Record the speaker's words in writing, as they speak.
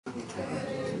Andi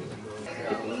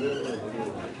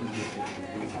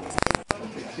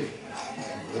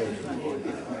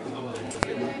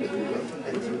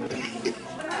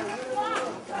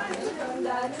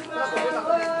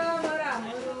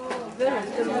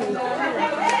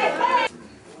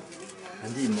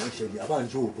mo shedi aban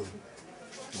jogo.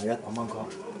 Maya amanka.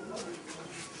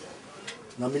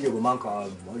 Na mi yo manka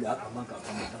mo ya amanka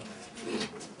kamata.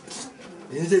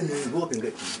 Inze mi go pinga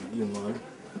yo man.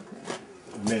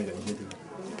 Menga ndi.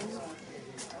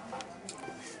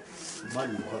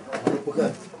 Mali ko ka.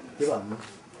 Diba mo.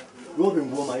 Go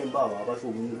pingo mai ba ba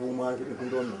so mo ma ke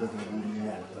pingo no ko ni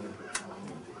ya.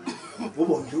 Bo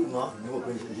bo ju na ni ko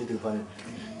pinga ji de fa ni.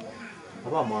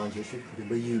 Aba ma je shi de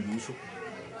ba yi lu su.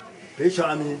 别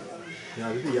下面，呀，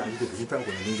这样就不是翻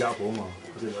过来人家过嘛，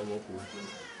不是要我过，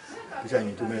不像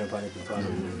你都没人翻的不翻了。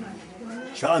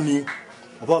下面，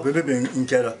我把别人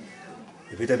接了，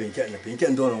也别在别见了，别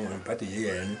见多了我把这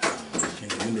些人，现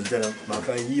在这麻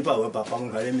烦一把我把帮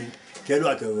开的没，接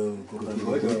了就人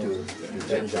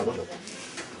家不走，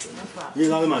你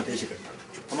那个嘛得是个，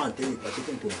他们得把这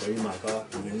个东西嘛个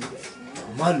人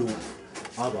马路，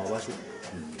阿爸爸说，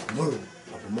马路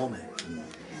阿不毛买。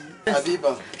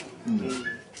Abiba.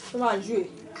 Comment jouer?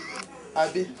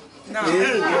 Abi. Non.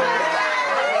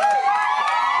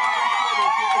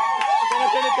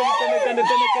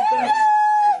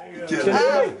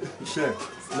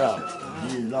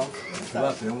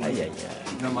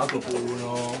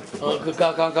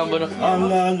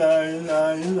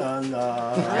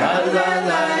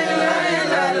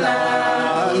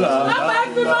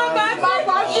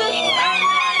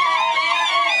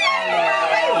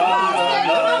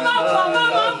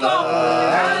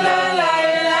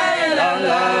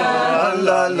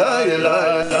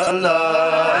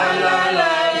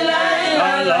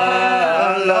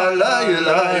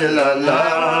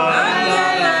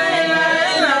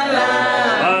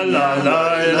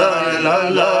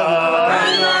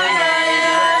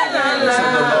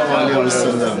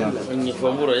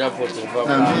 Famura ya porte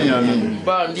fama. Amin amin.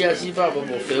 Ba ndia si ba bo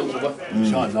fe ku ba.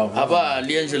 Inshallah. Aba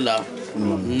lienje la.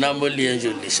 Namo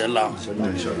lienje inshallah.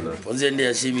 Inshallah. Ponze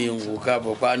ndia si mi ngu ka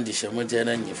bo kwa ndi shemete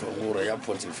na nyi famura ya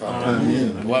porte fama.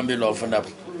 Amin. Wambe lo fanda.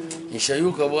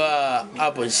 Inshayu ka ba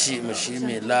abon shi mashi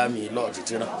mi la mi lo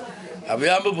titina. Abu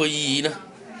ya mbo yi na.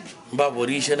 Ba bo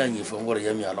ri shena nyi famura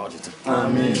ya mi lo titina.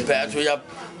 Amin. Pa to ya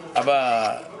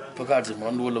aba pakati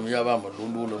mandolo ya ba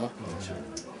mandolo ma.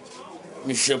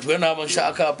 Mishapena man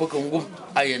shaka pakan gum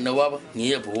ayen na waba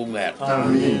ni ya bo ngar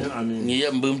amin amin ni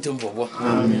ya mbum tum bo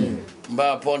amin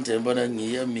ba ponte bana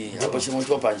ni ya mi abashi mo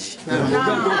to panji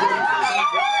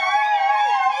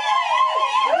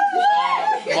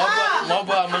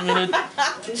maba mangene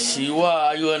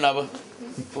shiwa ayo na ba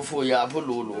fofo ya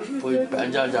fululu po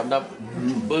anja jamda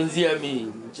bonzia mi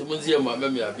chimunzia mama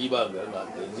mi Abiba nganga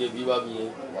je Abiba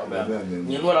mi mama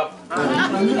ni nora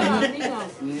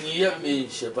ni ya mi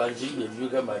shepanji be mi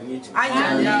kama ni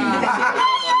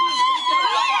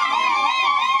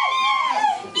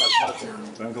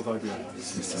Manka-Foumban.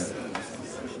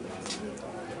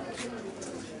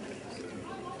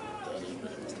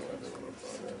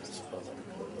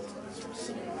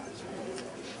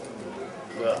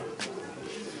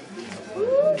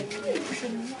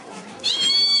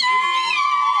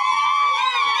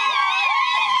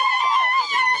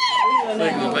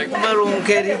 Marun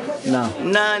keri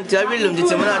na tabilum di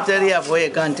semana teri apa ya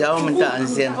kan tahu minta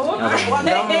ansian.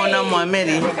 Kamu na Mohamed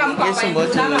yesu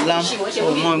botu lam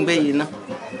o mon be na.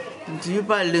 Tu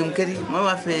pas lum keri ma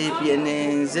wa fe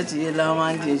piene zeti la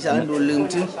man di sando lum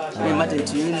tu mi mate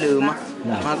tu luma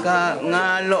maka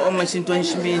nga lo o masin ton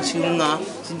shimi chinga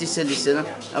sindi selisena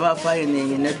aba fa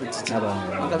ne ne petit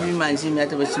maka mi manji mi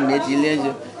ata ba shimi di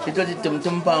lejo ito di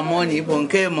tum pa mo ni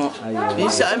bonkemo ni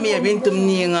sa mi bin tum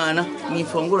ni nga na ni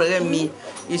fongura ga mi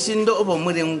isindo obo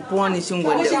murin kwani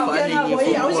singwande fa ne ni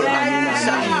fongura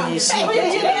sa ni si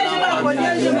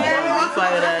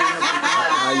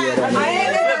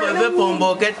be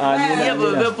pomboket ya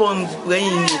be pom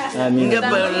gani nge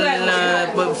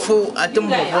be fu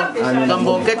atum bobo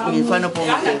gamboket ni fana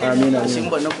pomboket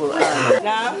simbo na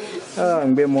Qur'an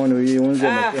ngbe mo no yi unze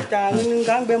na ta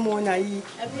ngbe mo na yi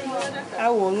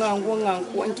awo ngango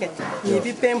ngango nket ni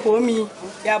bi pempo mi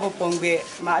ya bo pombe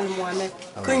mal Mohamed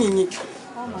kunyi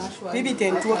bibi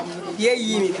tentua ye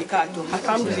yi mi pikato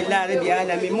alhamdulillah rabbi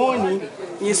alamin moni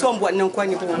ni so mbo nan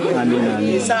kwani ko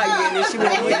ni sa ye ne shi mo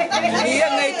ni ye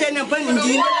ngai tenen pan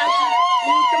ndi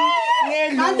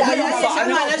ne lu fa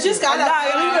na jusqu'à la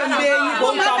be ni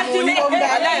bon ka mo ni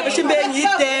ala ye shi be ni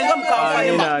te ngam ka fa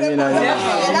ni amina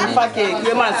fa ke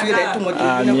ye ma su re tu mo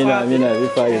amina amina bi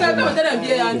fa ye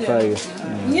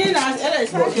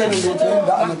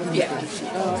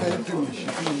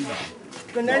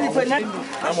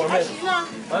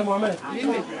Mohamed.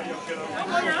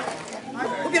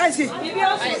 Viens ici.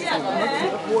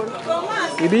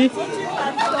 Ibi?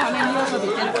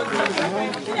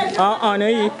 Ah, on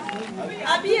est ici.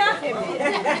 Abiba.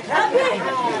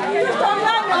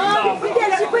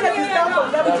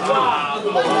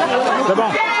 C'est bon.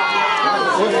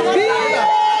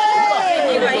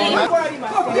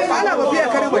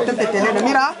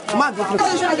 Mira,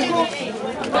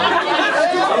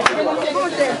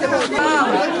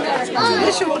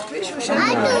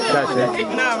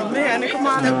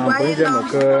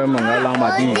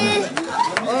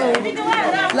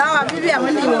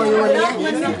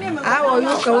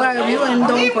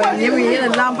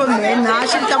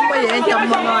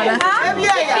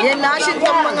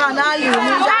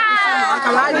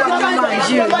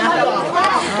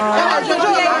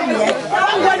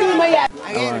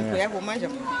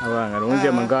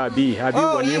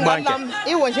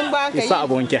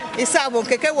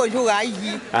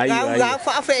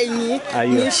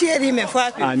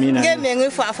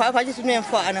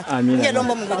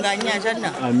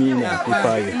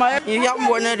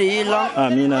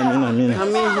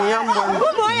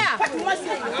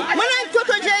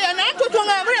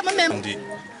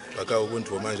 Aka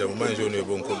ubuntu manja ne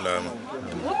bon kullama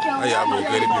aya bo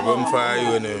gari bi bon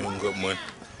fayo ne ngomon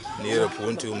ni ra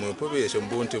puntu mo po be shan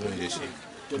buntu mun je shi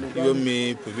ibo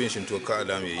mi provision to ka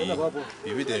adam yi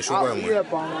bibi den shuba mo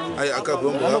aya aka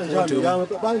bon ba puntu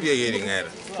bi ye ni ngara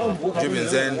jubin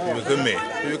zen bi kame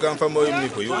bi kan fa mo ni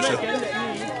ko yusha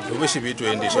do shi bi to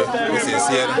ende shi ko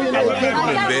sincere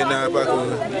be na ba ko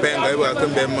benga ba kan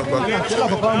be ma ba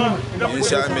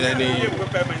insha Allah ni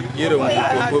yero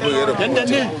ko be yero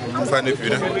fane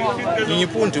puna ni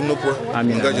puntu no ko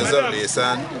nga jazar le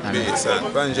san be san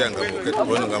banja nga mo ket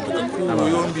bon nga mo ko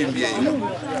yo mbimbi yi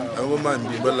amo ma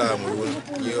mbi bala mo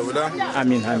yo wala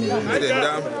Amin amin de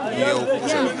ndam yo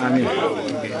amin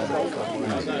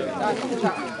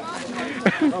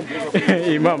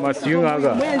Imam asyunga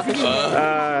ga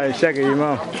shaka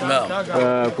imam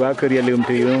kwa kariya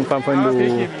lumtu yung fanfandu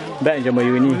dan jama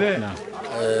yuni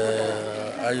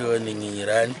ayo ni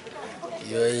ngiran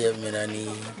yo ye minani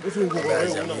ba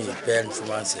jami pen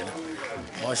fumanse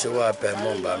mo she wa pen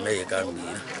mo ba me ka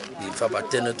bi fa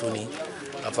batene tuni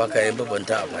afaka e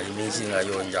babanta apa mi singa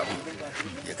yo njam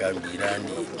ye ka bi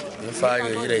rani mi fa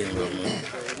yo ire ngom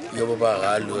yo baba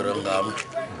ga lura ngam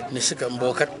ni shika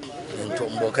mbokat to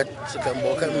mbokat shika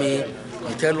mbokat mi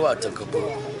telwa ta ko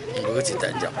ngo ti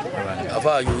tanja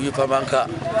afa yu yu pamanka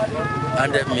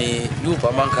ande mi yu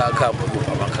pamanka ka bo yu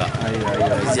pamanka ayo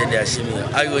je da shimi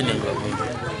ayo ni ngom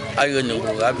ayo ni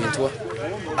ngo ga bitwa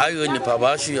ayo ni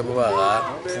pabashu ya baba ga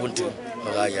funti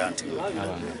ga yanti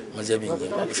mazabi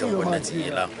ni shan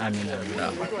gwamnati ila amin amin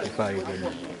ifa yi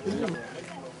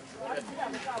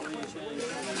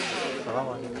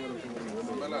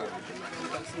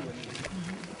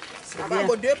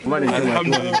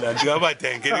alhamdulillah diga ba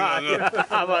tanke ni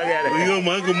nga yo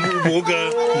ma ko boga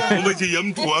mo ci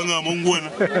yam tuanga mo ngona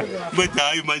ba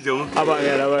tay ma jaw aba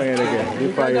ngere ke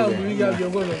ifa yi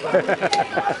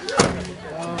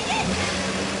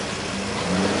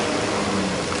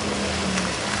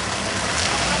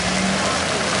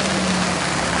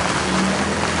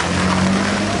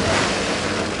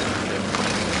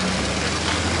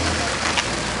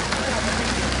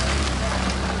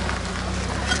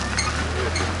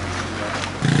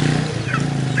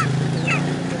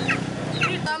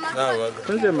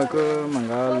Saya mereka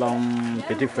mengalam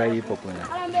petit frère popular.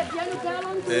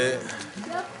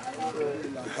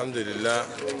 Alhamdulillah,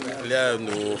 liya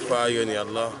no fayo ni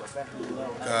Allah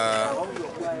ka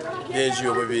yeji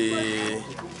obabi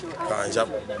ka anjab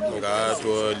nga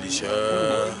to lisha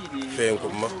fen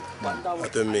kuma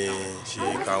ato me shi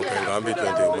ka ko ngambi to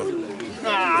ndo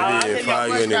bi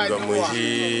fayo ni ngamunji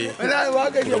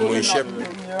shep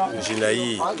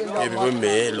jinai e bi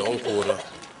me lo nkura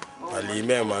ali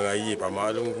me manga yi pa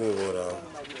malum ngura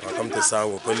akam te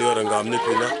sango ko liora ngamni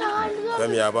pina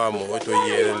kam ya ba mo to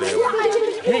yere le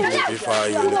bi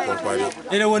fayo ni kompari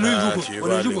ene wonu juko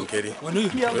wonu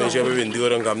je be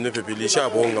ndiora ngamni pe bi sha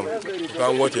bongam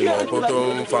ka ngoti no ko to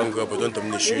fanga po ton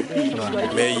tumni shi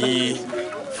me yi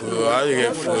fu ali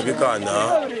fu bi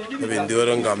kana be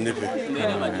ndiora ngamni pe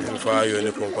fa yo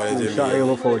ne pon pa de Sha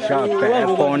yo fo sha pe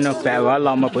pon pe ga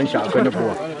la ma pon sha ko ne fo.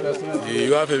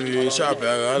 Yo a fait sha pe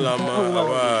ga la ma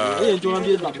aba.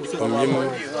 Comme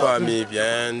pas mi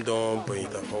bien donc pour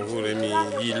ta faveur mi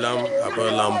ilam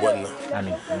après l'ambonna.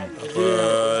 Amin.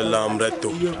 Après l'amreto.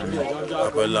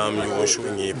 Après l'am yo shu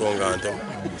ni bon gantam.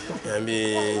 Yambi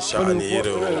sha ni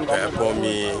ro pe pour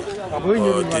mi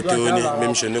tetoni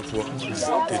même chez nous pour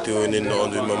tetoni non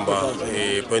de mamba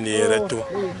et poni reto.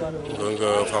 Donc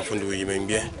fa fundu yi men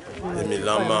bien. Mi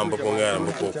lama mbo ngara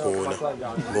mbo ko na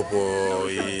mbo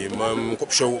i mam ko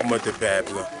show mate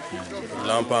pepla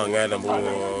lampa ngala mbo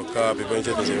ka be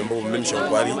bonje to mbo même show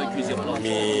kwari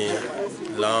mi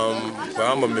lam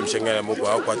kwa mbo même ngala mbo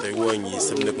kwa kwata yo nyi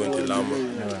simne ko nti lama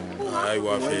ay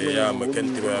wa fe ya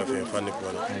makenti wa fe fani ko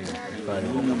na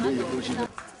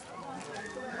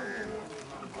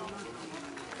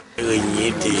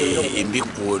Renyete imbi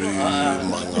kuru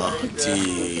manga ti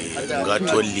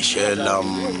ngato lishelam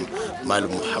mal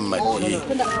Mohamed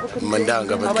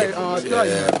mandanga baket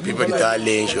people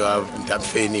tale sho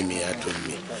tapfeni mi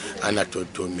atomi ana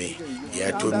totomi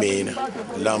ya tomena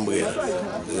lambre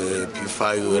pi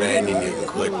fayo rani ne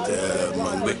kot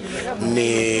mangbe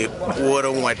ne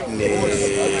woron wat ne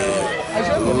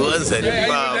wazan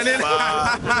ba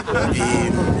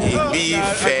bi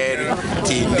fer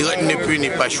ti ne puni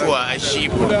pashwa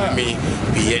ashipo mi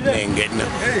bi yedne ngedna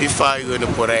bi fayo ne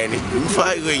porani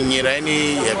fayo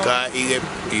nyirani ya ka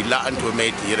ila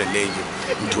antomate yira lejo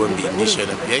ntombi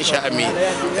nishana yan shami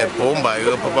bomba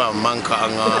yo papa manka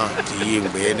anga ti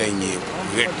yimbe ne nyi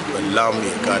lam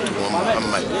ya ka to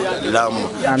Muhammad lam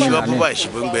shi papa shi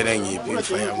bengbe ne nyi bi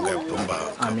fayo ga bomba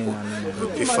amin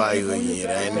bi fayo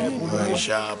nyirani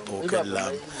sha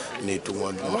pokelam ne to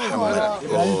Muhammad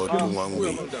o to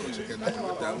ngwe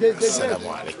assalamu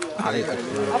alaikum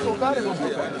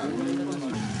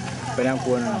Pedang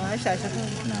kuan.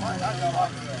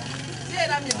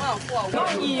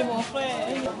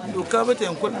 Doka ba ta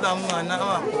yankun damuwa na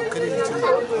awa kokare ce.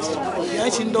 Ya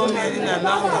shi don me ina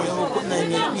na ga yau kudin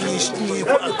ni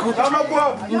ko aku.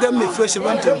 Inda me fresh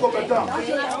bantan.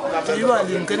 Ta yi wa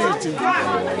linkare ce.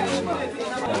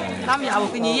 Kam ya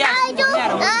ku ni ya.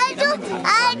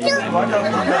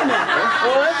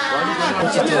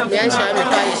 Ya sha mi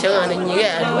ta yi shan an ni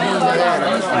ga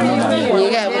ni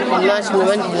ga ko ma shi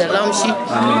wani da lamshi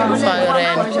fa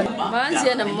ran. Man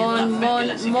sai na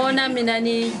mona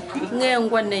minani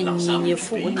ngengwa na nyinyi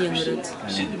fu ni ngret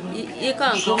I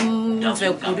kan kom ve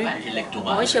kuri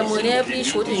o she mo ne bi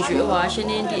shotin ju wa she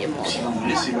ne ndi mo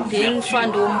tin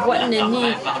fando mbwa ne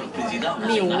ni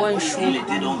mi won shu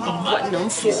mbwa no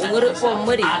fu ngre ko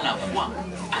mari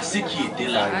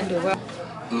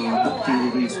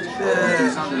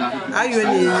ayo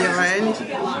ni yirani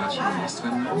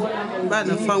ba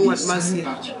na fan wat masi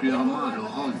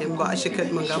in ba shi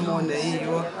kat magamo na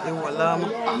yiwo e wala ma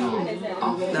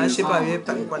na shi ba be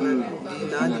pan kwanan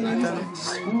na ni ta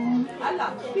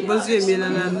ba zai me na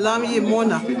lam yi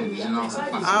mona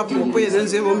a po pe dan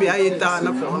zai bo mi ayi ta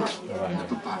na ko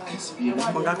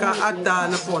manga ka ata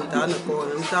na po ta na ko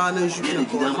ta na ju na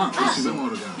ko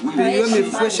pe yo me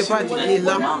fresh pa di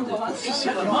lam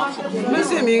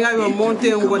Monsieur Minga va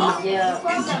monter un gonna. Il y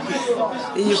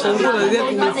a un peu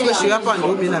de fresh rapa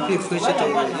no me na fi fresh to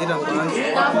ira ngwa.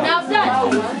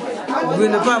 Vous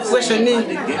ne pas fresh ni.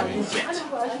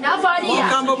 On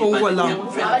kamba bon gola.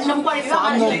 Fa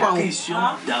mon pa.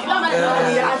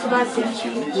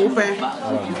 Oupe.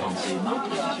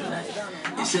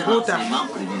 Bota.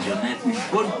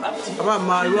 Aba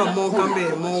malu mon kambe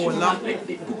mon wala.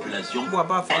 Moi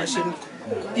pas fashion.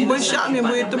 Mon chat me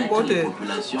mo etum bote.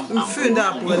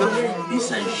 Mfunda pona.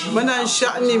 Mana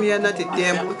chat ni mi na te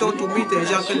tempo to to mi te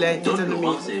Jacques to mi.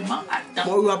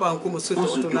 Mo wa ba ko mo so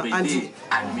to na anti.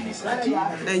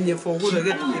 Enye fongo le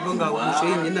get ibanga wo she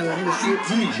ni na mo shi.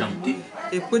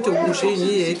 E kwete wo she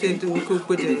ni e te ko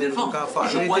kwete ka fa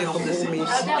e te ko mi.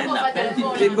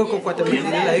 E mboko kwata mi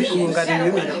la e ko ngade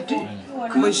mi.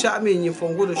 Mon chat me ni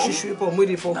fongo de chuchu pour mo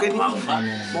di fongeni.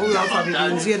 Mo wa fa bi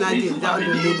nzie na di da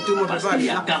do le to mo ba.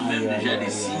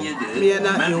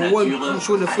 Miena ni won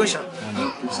show the fresh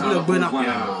le bona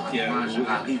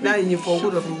na ni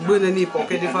fongo do bona ni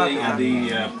pocket fa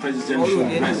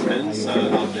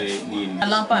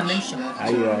Allah pa même chose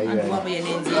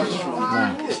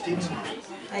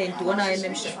ai tu na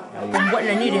même chose Bon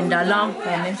la ni da lam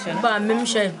ba même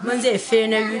chose man zai fe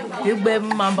na wi gbe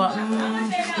mamba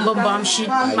ngobam shi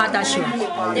mata shi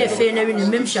e fe na wi ni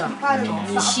même chose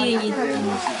shi ni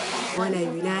Wana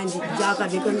yunandi jaka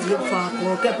bekan zifa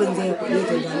ko kapan zai ko ne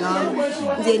da na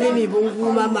je ne mi bungu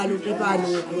ma malu ki pa no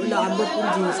la ambo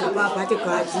kunji sa pa pa te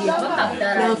ka ji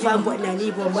na fa mbo na ni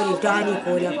bo mo tani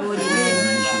ko la ko ni ne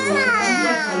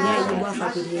ya yi ba fa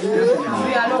ki ni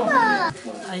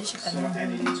ai shi kan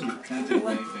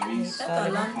ta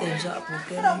la te ja ko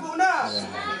ke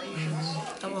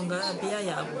ta wanga biya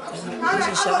ya ko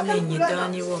shi sha ne ni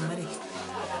tani wo mari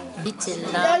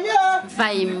Itilla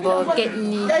faimbo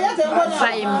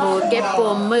ke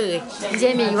pomme je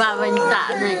mi wa van ta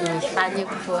na ta ni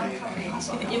ko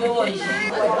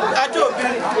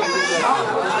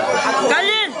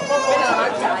Kalin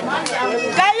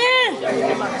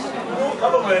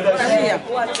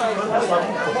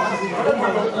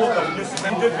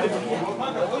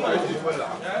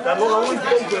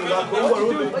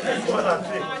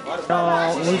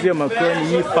Muốn gì mà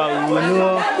cơn y phao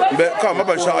nữa. Bé cả mà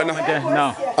bạn sợ nó.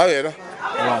 Nào. Ai đó.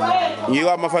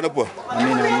 Nhiều mà phải nó bùa.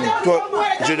 Tôi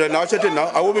chỉ là nói sẽ thế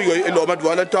nào. Áo bây giờ lỗ mặt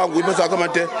vợ là tao quý mà sao cái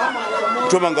mặt thế.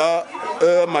 Cho mà cả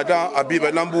Madame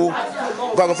Abiba Nambu.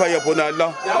 Các phải yapon Allah.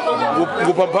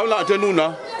 Gua pam lah tu nuna.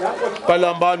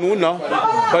 Palamba nuna.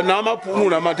 Panama pu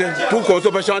nuna mate. Tu kau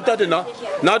tu pasanta tu na.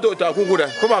 Na tu tak aku kuda.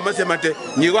 Kau mama se mate.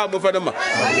 Nhiều mà phải mà.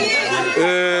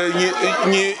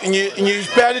 Ni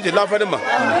spare thì la phải mà.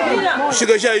 Sự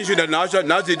cái gì chuyện nào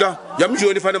nào gì đó. Yam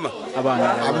chuyện phải mà.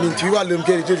 Amin tiwa lem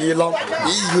keri tu dia lang.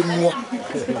 Iun mua.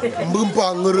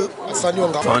 Mbumpa ngere sanyo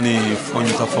ngap. Fani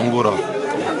foni ka fongora.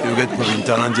 You get for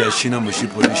internandi a China mushi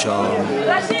polisha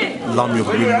lam yo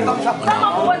bimu.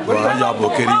 Wa ya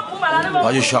bokeri.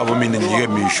 Wa ya shabo min ni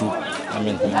mi shu.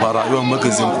 Amen. Para yo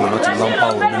magazin ko na lampa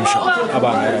o bimsha. Aba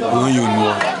yo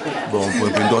no. Bon pour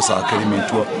bindo sa kelimi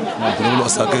to. Pour lo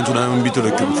sa kentu na mbito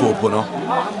le kufo pona.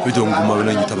 Bito nguma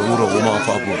bela ni taburo go ma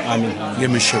fa po. Amen. Ye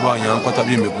mi sheba nya kwata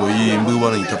bi me boyi mbi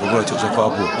wana ni taburo cha fa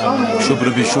po. Sho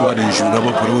brebi sho wa de ju na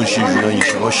bo pro shi ju na ni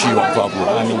shi wa fa po.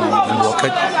 Amen. Lo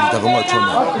kat ni tabunga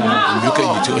choma. Mbi ka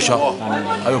ni cha.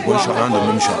 Ayo bo sha na ndo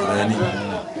mimsha rani.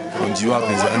 On diwa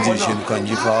penza andi shi kan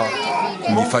yifa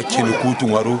mi fa kinu kutu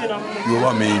ngaro yo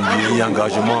wa me mbi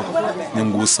engagement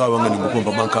ningu sawa ngani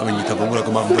ngupomba banka amenyi tabungura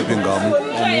kama mbepe ngamu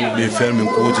be ferme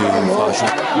koje mfasho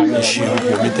ishi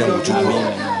ko mitengo chuko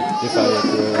ifa ya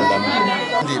lama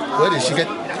ndi wele shiket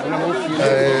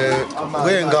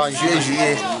we nga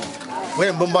juye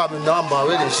we mbomba namba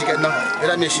wele shiket na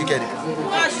era me shiket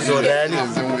zo rani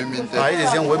ai de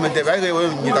zen we mente ba we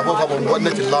ni ta ko fa bombo na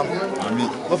tilam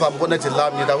ko fa bombo na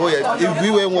tilam ni ta ko ya wi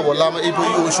we ngo lama ipo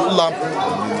yo shu lam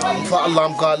fa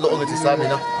lam ka lo ngati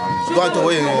samina go to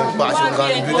we ba shi nga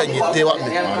bi da ni te wa me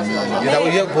ni ta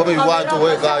ye bo be wa to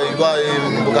we ga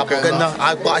ga ko na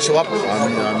a ba shi wa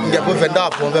nge bo venda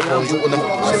po be po ju na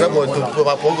se be bo to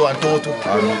ba po go an to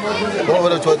bo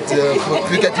we to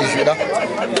cricket ju da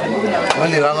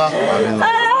mali ranga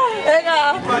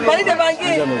Ega, mari de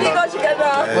bangi, iko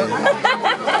shikada.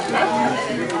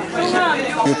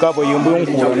 Yuka bo yumbu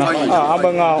ngku na. Amba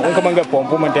nga ungka manga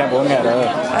pompu mante bo ngara.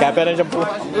 Ka pera jampu.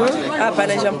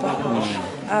 Pera jampu.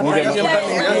 Pera jampu.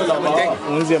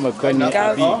 Unze makani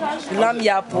abi. Lam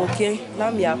ya poke,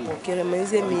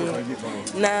 menze mi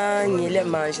na ngile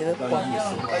manje ne kwa.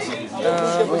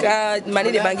 Ka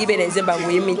mani de bangi be denze bangu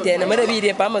yimite na mara bi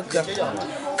de pa maka.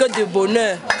 Que de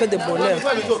bonheur. Je vais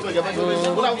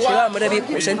me réveiller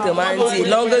prochainement,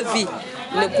 longue vie,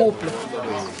 le couple.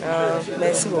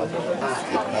 Merci beaucoup.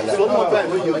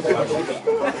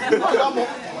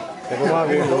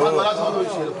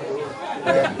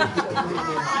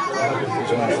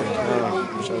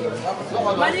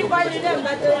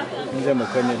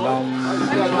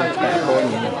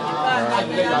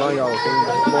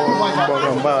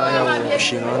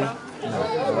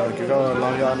 Kita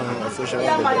langgar nang social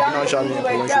media, nang channel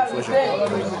promotion social.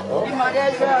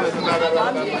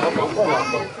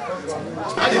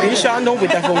 Insha Allah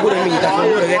kita fongura mi kita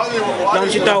fongura get nang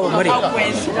cita o mari.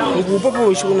 Ngu popo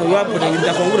shu no ya pada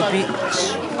kita fongura pi.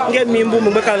 Nge mimbu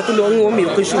mbaka ku lo ngo mi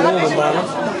ku shu ngo mbana.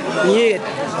 Ni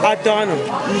atano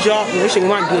nja ngo sing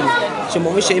man dun.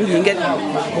 Mo sing bi nget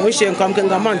mo sing kam kan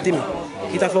gaman timi.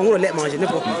 Kita fongura lek manger ne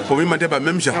po. Pour moi mante ba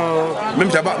même ça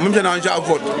na ja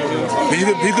vote.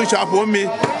 Bi que ça pour moi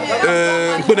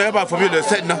ko na ba famille de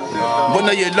 7 na.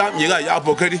 Bona ye la ye ga ya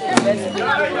bokeri.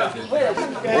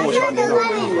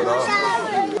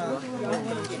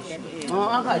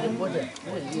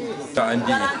 Ta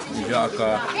andi ja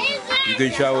ka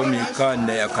igai shawo mi ka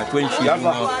na ya ka twen shi ma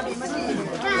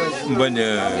mbane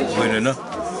na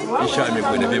insha Allah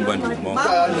ko da ben bandu mo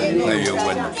na yo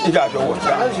wannan ida da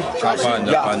wata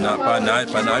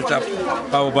pana ta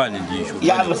pa ba ni di shu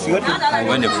ya masiyoti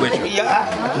wani fwecho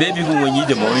baby ko woni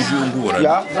da mo ju ngura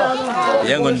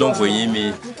ya ngon don fo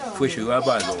yimi 学个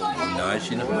吧咯，那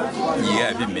是呢，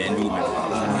也比面路面。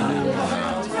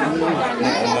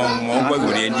我过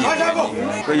年的，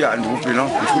个呀，路边咯，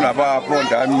出来吧，不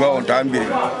谈我谈别，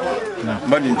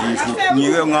没人地处，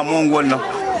你个俺们问了，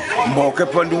没个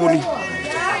朋友呢。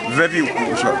Vepi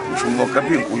kusha, shumbo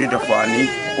kapi kuja tafani,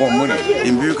 omuri,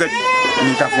 imbuka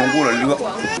nitafungura liwa.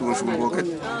 Shumbo ket,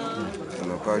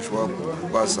 na kashwa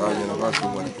basa na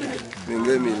kashwa.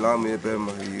 Ninge milamu yepe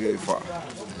mahige fa.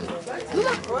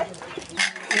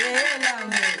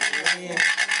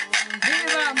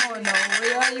 Viva mono,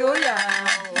 yo ya,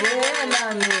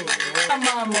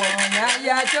 mamo,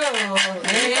 ya cho,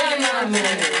 mamo,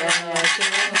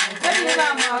 viva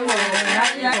mamo,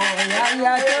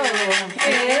 ya cho,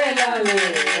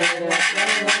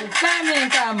 Kami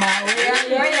kama, yo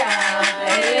ya,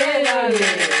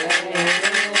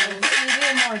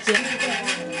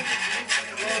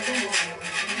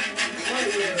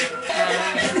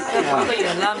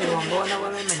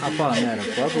 apa nera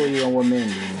kwa ko yo women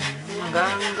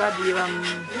Ganga biwa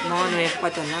mono e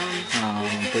patana.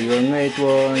 ko yo ngai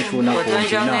to shuna ko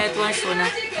Patana to shuna.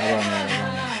 aba nera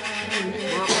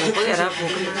Ko era ko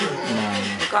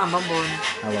ka mbon.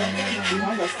 aba nera ko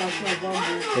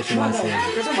manse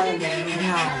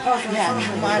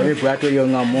Tapi buat tu yo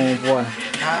ngamong po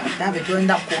Tapi tu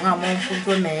ndak ko ngamong pun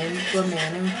tu men.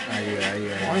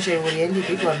 Ayo Mo se wo yen di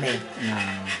tu men.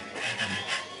 Nah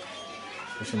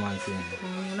Ko manse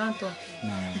Nanto.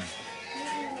 Nah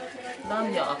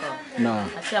Lam ya aka. Nah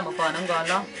Asia ma fa nang ga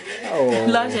la. Oh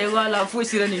La se wa la fu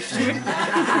sira ni shu.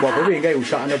 Bo ko bi ngai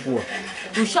usha na po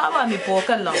Usha ba mi po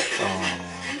kan la.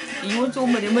 Iwo tu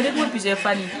me ko pi se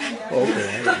fani.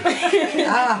 Okay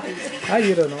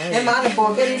Ayo no E ma na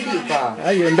po ke di ka.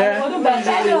 Ayo mbe Ko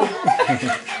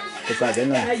ka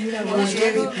dena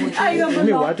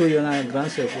Mi wa tu yo na grand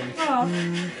se po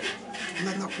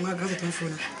Na kunga gaza tu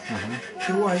shuna.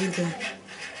 Ki wa yin te.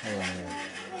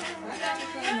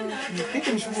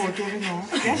 Pique me chuvou todo não.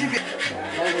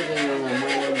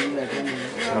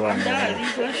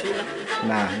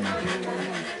 Nah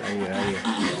Ayo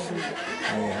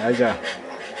aja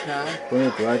Kuni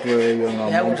tu atu yo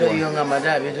ngam Ya uto yo ngam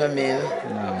ada bitu mel.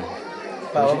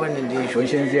 Pa wa bani ndi sho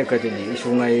shenzie katili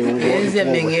shunga yu Enze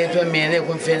mengeto mele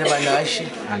kumfena banashi.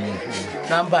 Amin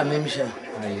Namba memsha.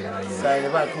 Ayo Sai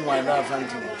ba kuma da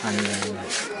fanti. Amin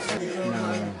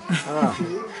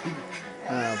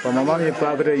Pa mama mi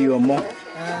pa kre yo mo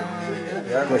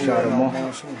Ko shar mo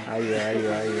Ayo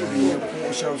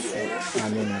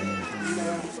Amin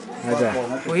Aja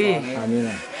Oui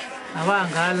Amin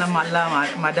Awanga la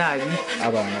madabi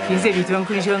Aba Kinse bitwan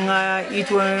kunshanga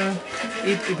bitwan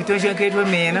shanke to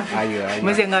mena Ayo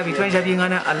Mase nga bitwan jabi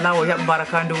ngana Allah wa ya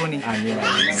barakando ni Amin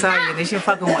Sai ne shi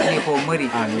fakan wa ne ko muri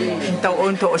Amin Ta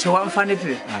on to shi wa amfani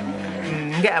pe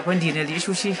Amin Nga abin dina li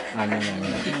shushi Amin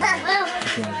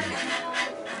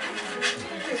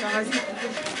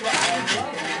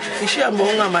Ishi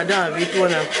ambonga madam vitu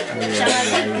na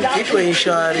vitu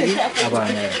inshari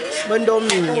Abana bando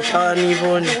mingi tani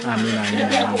boni Amin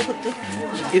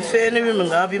Ifene bimi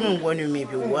ngapi mngwani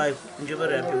mipi wife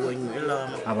njibara pe wanyu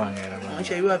ilama Abana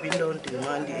Acha yuwa bindo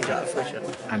ntimandi ija fashion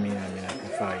Amin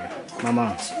Fire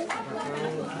Mama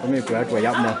Kumi ku atu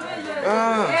yap mo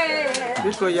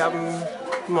Bisko yam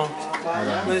mo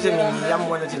Mese mi yam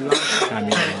wala ti lo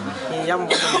Amin Yam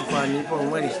wala kwa ni po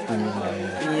mwali Amin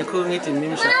Ni ko ngiti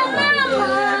mimsha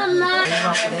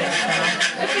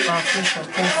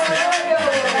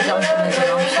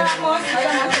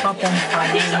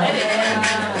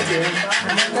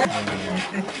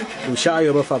Usha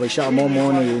yo ba fa ba sha mo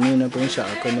no yo ni na pon sha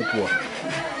ka na po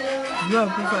Yo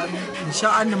ku fa sha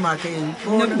an ma ka yin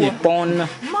Ni pon na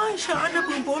Ma sha an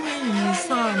bu bo mi ni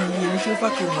sa ni ni chu fa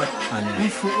ku ma Ni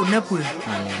fu na pu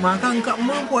Ma kan ka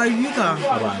mo kwa yi ka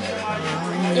Abana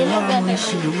Ni ma mo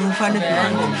shi mo fa na pu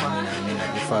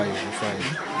Fire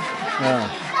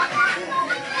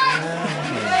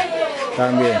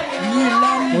Também.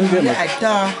 Muito bem.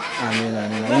 Amin.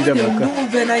 Muito bem. Não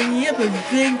vem na minha bem.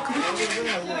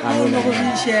 Não não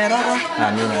vem cheira.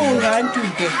 Amin. Não vai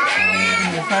tudo.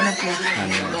 Não faz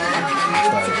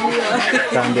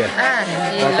Também.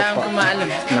 Ilang kumalam.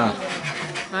 Nah.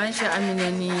 Masya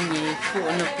amina ni fu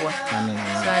na po. Amin.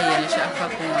 Saya na siya fa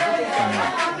ko.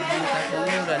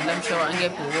 Lam siya ang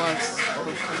gapo was.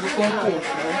 Bukong ko.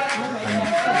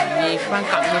 Ni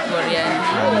pangkak na po riyan.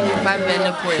 Pabe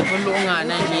na po e bulunga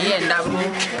na ni enda bu.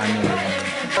 Amin.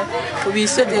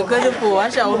 Bisa de ko po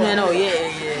asha o me na o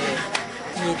ye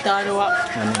ni ta no wa.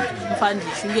 Fandi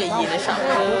shinge yi na sha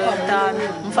ta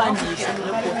fandi shi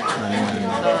na po.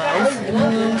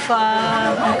 fa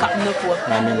cặp nước của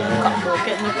cặp bộ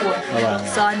kết nước của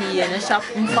sau này nó sắp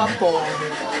fa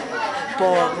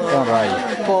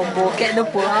bộ kết nước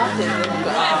của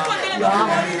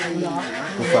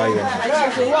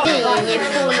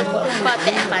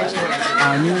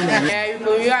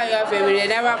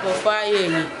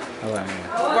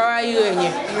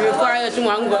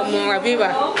Abiba.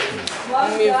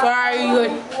 Mi fai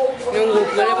nungu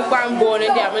kule bukan bone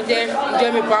dia macam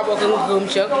dia mi papa kan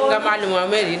gumsek gamal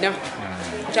Mohamed dah.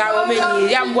 Cara meni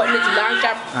yang buat ni jelang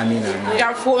cap. Amin.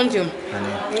 Yang phone jam.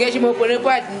 Ngai cuma pun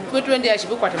buat betul dia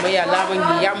sibuk kuat maya lah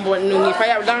bagi yang buat nungi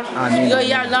fai dah. Yo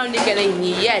yang dah ni kena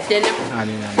ni ya ten.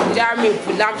 Amin. Jami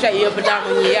pulang saya pulang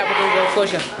ni ya betul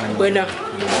betul. Benar.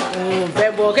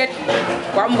 Beboket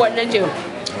kuam buat nanti.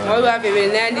 Mỗi ba về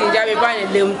Việt Nam thì ra về ba này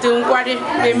lượm tương qua đi,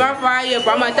 về má phai ở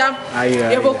Quảng Tâm,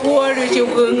 để bố cua rồi chiều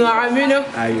cường ngõ mới nữa,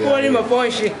 cua đi mà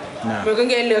phơi gì, mình cứ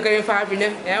nghe lừa cái phai nữa,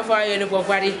 để phai nó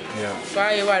qua đi,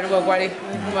 phai qua nó qua đi,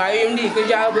 mà em đi cứ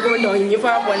ra bố con đòi như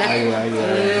phai qua nè,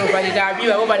 và thì ra bây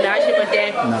giờ có bạn nói xem bạn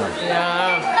xem,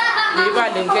 đi ba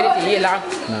đừng cái gì làm,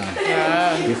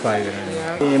 đi phai rồi,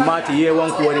 mà thì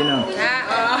quăng cua đi nào.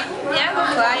 Ya ko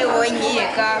fayo wani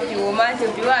ka fiwo ma to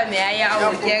fiwa me aya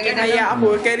abu keri na ya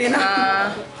abu keri na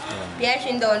ya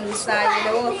shin don dusa ni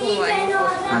da wo ko wani ko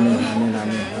amin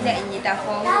da ni ta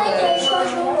fo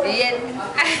yen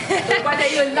ba da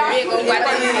yun da ko ba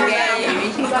da yun ga yi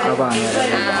ba ni ba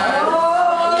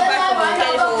ko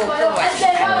keri ko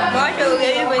ba to ga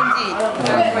yi banji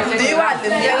di wa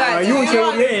dum ya ga yu che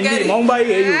ye ni mong bai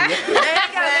ye yu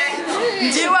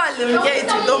Ji wa lum ke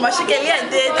tu do ma shi ke lian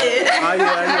de de. Ayo.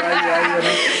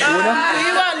 Una? Ji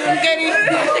wa lum ke ni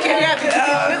ke ya.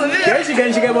 Ke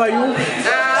shi ke ba yu.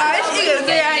 Shi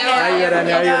ke ya. Ayo ran.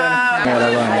 Mera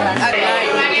ba.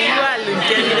 Ji wa lum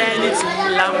ke ni da ni tu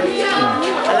lam.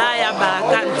 La ya ba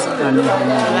kan.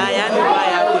 La ya mi ba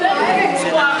ya ko.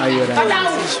 Ayo ran.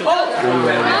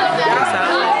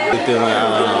 Itu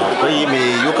pergi me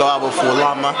yuka abo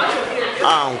fulama.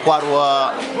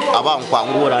 Kwarwa abang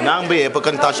kwangura nang be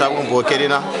pekan tasha bo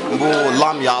kerina bu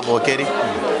lam ya bo keri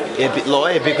e lo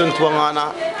e pekan tuangana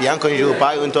pian kan ju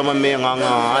pai untuk me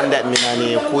nganga andat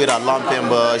minani kuira lam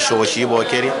pemba shoshi bo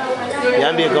keri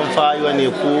pian be kan fa yoni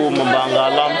ku mambanga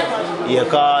lam ya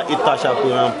ka itasha ku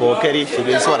bo keri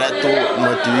sibe sora tu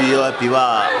motuyo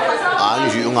piwa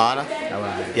anju ngana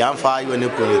pian fa yoni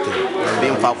punetu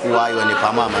bin fa ku wa yoni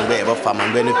pama mangbe ba fa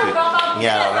mangbe ne pu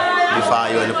ngara bi fa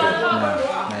yoni pu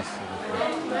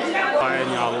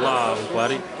Allah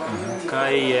kwari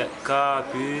kai ka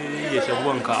pi ya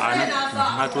shabuan ka ana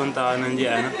atun ta nan je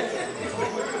ana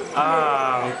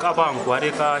ka ba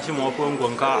kwari ka shi mo ko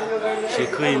ngon ka shi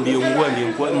kai bi ngwan bi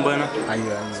ko mbana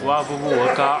wa bu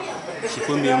ka shi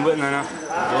ko bi mbana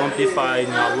don pi fa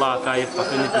ni Allah kai fa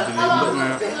kan bi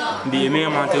mbana bi me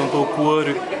ma te ko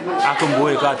kuori akon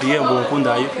boy ka ti en bon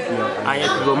kunda yi aya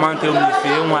go man te mi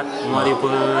fe wat mari po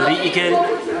ri ike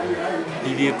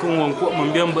Ibi kun wan ko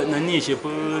mun biyan ba nan ne she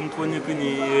fun to ne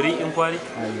kuni ri in kwari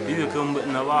ibi kun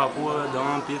na ba ko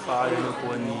dan pi fa ne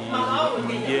ko ni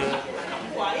mun je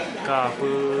ka fu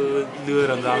le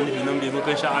ran ga ni nan bi mun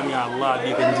kan sha ami Allah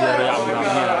bi kan jira ya Allah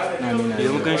ne bi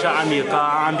mun kan sha ami ka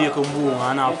an bi kan bu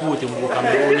ana fu tin bu kan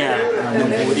bu ne nan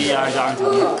bu ri ya ja an tu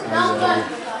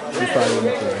pi fa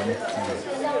ne ko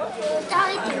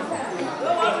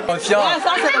Confiant.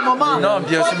 Ça c'est le moment. Non,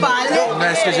 bien sûr. Mais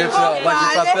est-ce que j'ai peur? Moi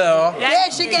j'ai pas peur.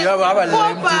 Tu vas voir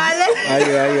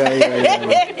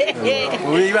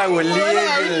oui, il va vous lire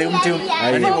le mouton.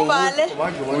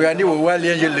 Oui, on dit vous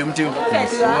voyez lire le mouton.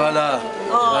 Voilà.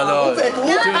 Alors.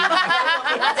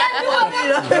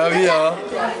 Ah oui, hein.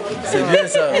 C'est bien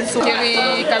ça.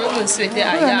 Quand vous souhaitez à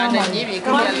Yann, il y a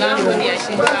comme il y a l'âme, il y a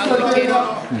chez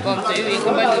comme tu es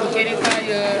comme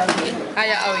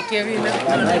aya awikeri na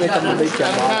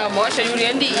mo sha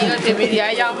yuri ndi ina te bi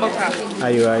ya maka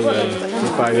ayo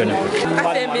pa yo na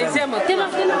ate meze mo tema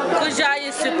ko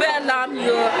jaye super lam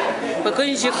yo ko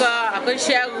njika akon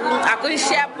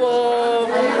shepo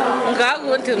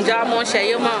ngago ntum ja mo sha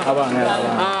yema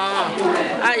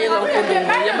ayo ko dum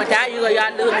ya mata ayo ya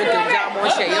lu ntum ja mo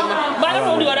sha yema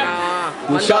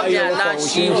insha Allah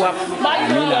shi wa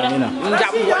amina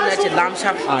njam wona ci lam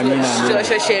sha amina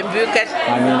so shembu kat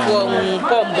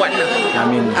ko buat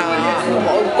amin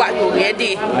kwa yo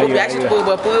ngedi ko biasa ko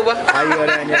ba ayo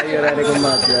ra ni ko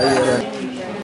ma ayo ra